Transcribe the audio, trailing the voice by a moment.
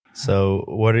So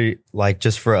what are you, like,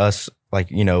 just for us, like,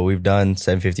 you know, we've done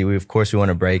 750. We, of course, we want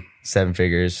to break 7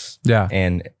 figures. Yeah.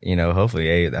 And, you know, hopefully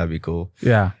 8, that'd be cool.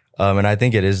 Yeah. And I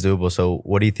think it is doable. So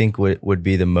what do you think would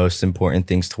be the most important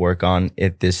things to work on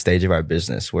at this stage of our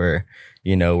business where,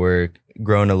 you know, we're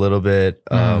growing a little bit,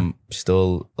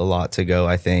 still a lot to go,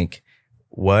 I think.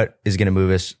 What is going to move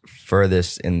us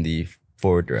furthest in the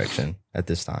forward direction at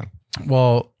this time?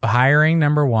 Well, hiring,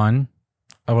 number one.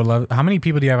 I would love, how many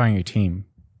people do you have on your team?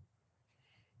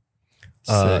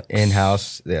 6.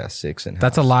 In-house. Yeah, 6 in-house.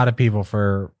 That's a lot of people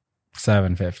for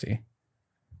 750.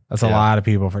 That's a lot of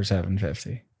people for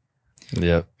 750.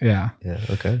 Yep. Yeah. Yeah.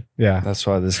 Okay. Yeah. That's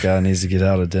why this guy needs to get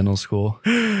out of dental school.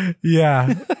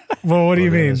 Yeah. Well, what do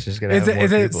you mean?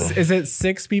 Is it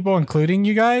 6 people including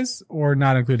you guys or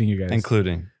not including you guys?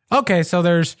 Including. Okay, so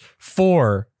there's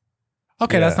 4.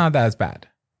 Okay, Yeah. that's not that as bad.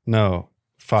 No,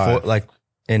 5. 4, like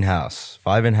in-house,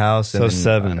 5 in-house. So and then,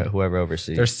 7. Whoever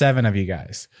oversees. There's 7 of you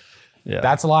guys. Yeah.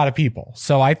 That's a lot of people.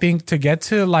 So I think to get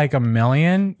to like 1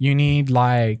 million, you need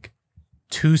like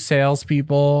 2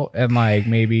 salespeople and like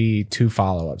maybe 2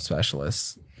 follow-up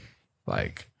specialists.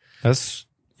 Like That's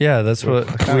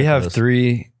what we have.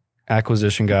 3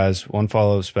 acquisition guys, 1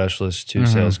 follow-up specialist, 2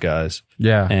 sales guys,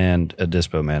 and a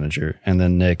dispo manager. And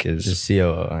then Nick is the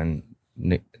COO, and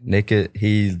Nick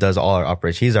he does all our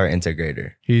operations. He's our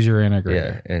integrator. He's your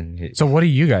integrator. Yeah. And so what do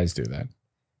you guys do then?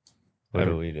 what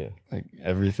do we do? like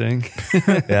everything.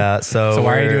 Yeah. So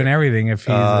why are you doing everything if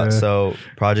he's so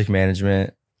project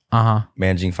management,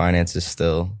 managing finances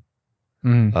still,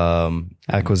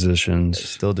 Acquisitions.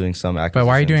 still doing some acquisitions. But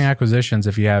why are you doing acquisitions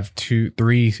if you have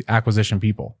 3 acquisition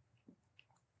people?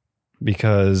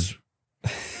 Because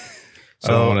I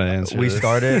don't want to answer we this.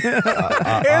 started.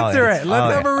 Answer it.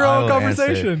 Let's have a real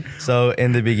conversation. So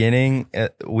in the beginning,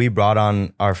 we brought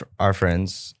on our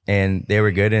friends, and they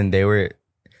were good, and they were.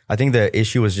 I think the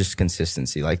issue was just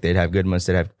consistency. Like they'd have good months,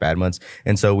 they'd have bad months,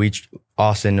 and so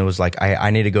Austin was like,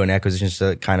 I need to go in acquisitions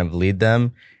to kind of lead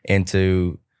them and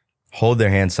to hold their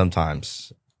hands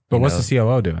sometimes. But what's the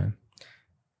COO doing?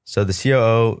 So the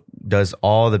COO does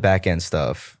all the back end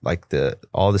stuff, like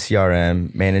all the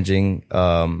CRM, managing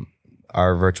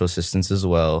our virtual assistants as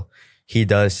well. He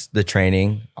does the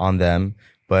training on them,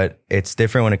 but it's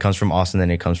different when it comes from Austin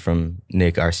than it comes from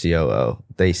Nick, our COO.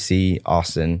 They see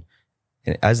Austin,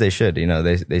 as they should, you know,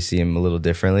 they see him a little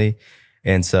differently.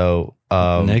 And so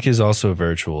Nick is also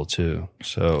virtual too.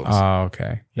 So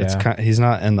okay. it's he's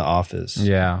not in the office.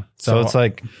 Yeah. So it's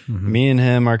like me and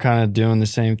him are kind of doing the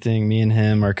same thing. Me and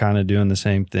him are kind of doing the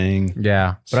same thing.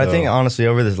 Yeah. But I think honestly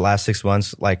over the last 6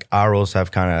 months, like our roles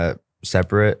have kind of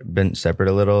been separate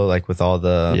a little, like with all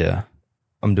the,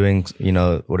 I'm doing, you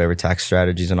know, whatever tax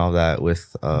strategies and all that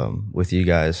with you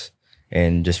guys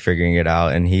and just figuring it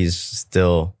out. And he's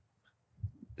still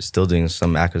doing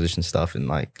some acquisition stuff and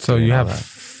like. So you have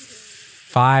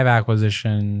 5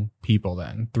 acquisition people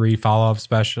then, 3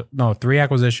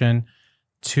 acquisition,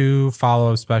 2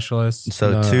 follow-up specialists.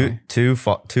 So two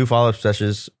follow-up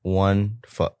specialists,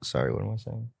 sorry, what am I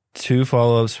saying? 2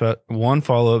 follow-up, 1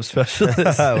 follow-up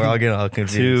specialist. We're all getting all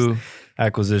confused. 2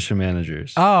 acquisition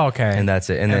managers. Oh, okay. And that's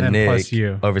it. And then Nick plus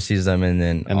you oversees them, and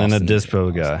then a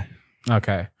dispo guy.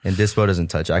 Okay. And dispo doesn't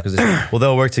touch acquisition. Well,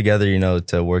 they'll work together, you know,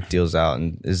 to work deals out.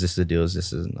 And is this the deal? Is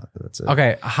this not? That's it.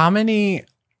 Okay. How many?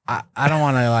 I don't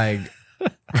want to like.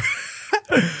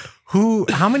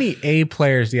 How many A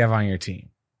players do you have on your team?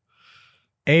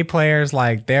 A players,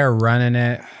 like they're running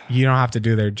it. You don't have to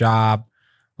do their job.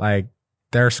 Like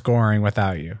they're scoring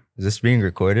without you. Is this being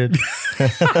recorded?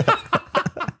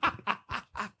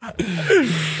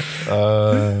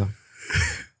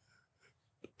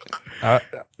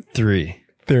 3.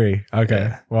 Okay.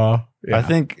 Yeah. Well, I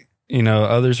think, you know,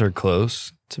 others are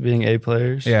close to being A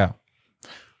players. Yeah.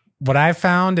 What I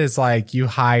found is like you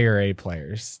hire A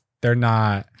players. They're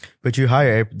not. But do you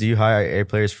hire A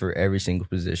players for every single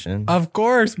position? Of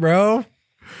course, bro.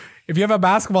 If you have a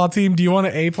basketball team, do you want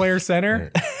an A player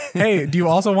center? Hey, do you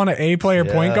also want an A player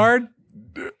point guard?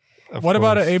 What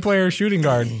about an A player shooting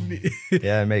guard?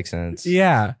 Yeah, it makes sense.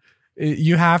 Yeah.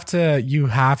 The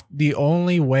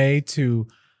only way to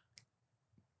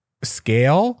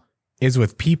scale is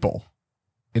with people.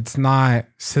 It's not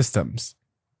systems.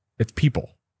 It's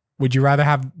people. Would you rather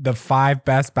have the 5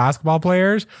 best basketball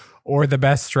players or the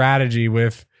best strategy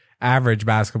with average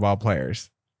basketball players?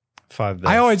 5 best.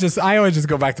 I always just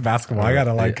go back to basketball. I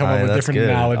gotta like come up with different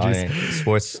analogies.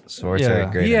 Sports are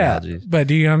great analogies. But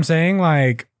do you know what I'm saying?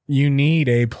 Like you need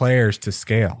A players to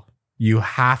scale. You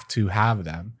have to have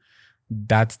them.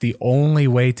 That's the only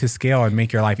way to scale and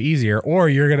make your life easier, or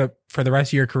you're gonna for the rest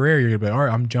of your career, you're gonna be, all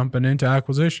right, I'm jumping into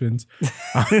acquisitions.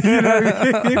 You know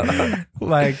what I mean?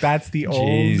 Like that's the old.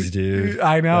 Jeez, dude.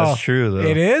 I know. That's true, though.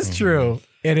 It is true.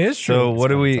 It is true. So what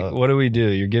do we do?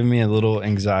 You're giving me a little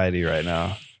anxiety right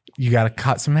now. You got to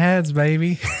cut some heads,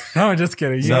 baby. No, I'm just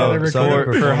kidding. So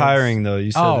for hiring though,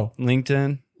 you said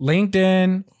LinkedIn.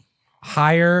 LinkedIn,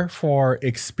 hire for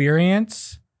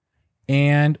experience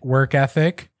and work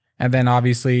ethic. And then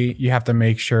obviously you have to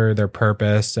make sure their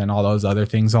purpose and all those other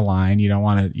things align. You don't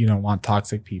want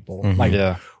toxic people. Mm-hmm.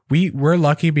 Like we're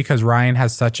lucky because Ryan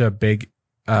has such a big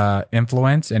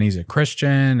influence and he's a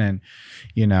Christian and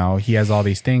he has all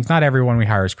these things. Not everyone we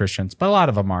hire is Christians, but a lot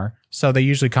of them are. So they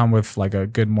usually come with like a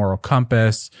good moral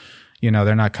compass.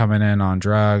 They're not coming in on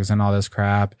drugs and all this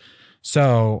crap.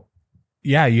 So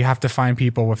yeah, you have to find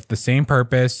people with the same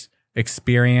purpose,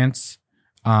 experience,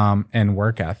 and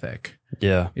work ethic.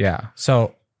 Yeah. Yeah.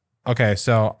 So, okay.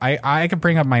 So I can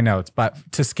bring up my notes, but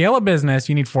to scale a business,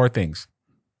 you need 4 things.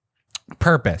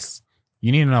 Purpose.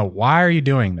 You need to know, why are you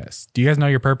doing this? Do you guys know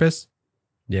your purpose?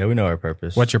 Yeah, we know our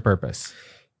purpose. What's your purpose?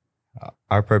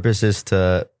 Our purpose is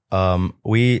to,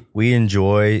 we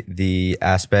enjoy the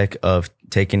aspect of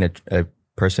taking a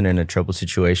person in a troubled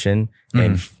situation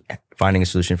and finding a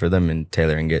solution for them and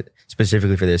tailoring it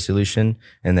specifically for their solution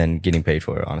and then getting paid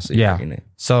for it, honestly. Yeah.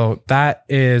 So that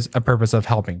is a purpose of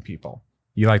helping people.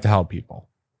 You like to help people.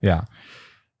 Yeah.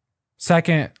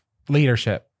 Second,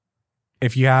 leadership.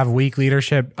 If you have weak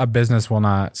leadership, a business will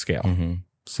not scale. Mm-hmm.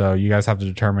 So you guys have to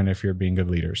determine if you're being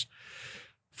good leaders.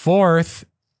 Third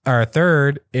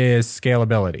is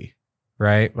scalability,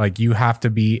 right? Like you have to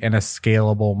be in a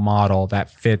scalable model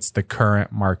that fits the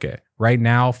current market. Right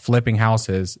now, flipping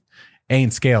houses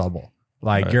ain't scalable.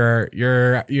 Like you're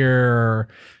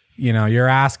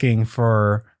asking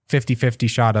for 50-50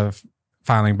 shot of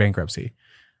filing bankruptcy.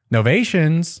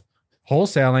 Novations,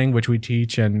 wholesaling, which we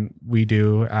teach and we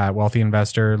do at Wealthy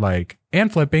Investor,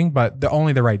 and flipping, but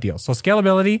only the right deal. So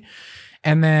scalability.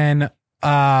 And then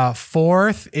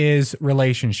fourth is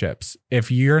relationships. If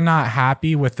you're not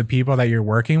happy with the people that you're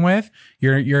working with,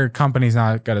 your company's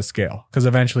not going to scale, because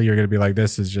eventually you're going to be like,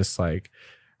 this is just like,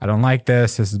 I don't like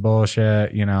this. This is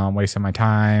bullshit. I'm wasting my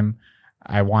time.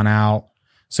 I want out.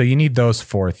 So you need those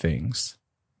 4 things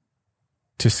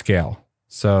to scale.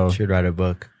 So you should write a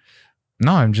book.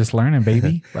 No, I'm just learning,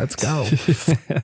 baby. Let's go.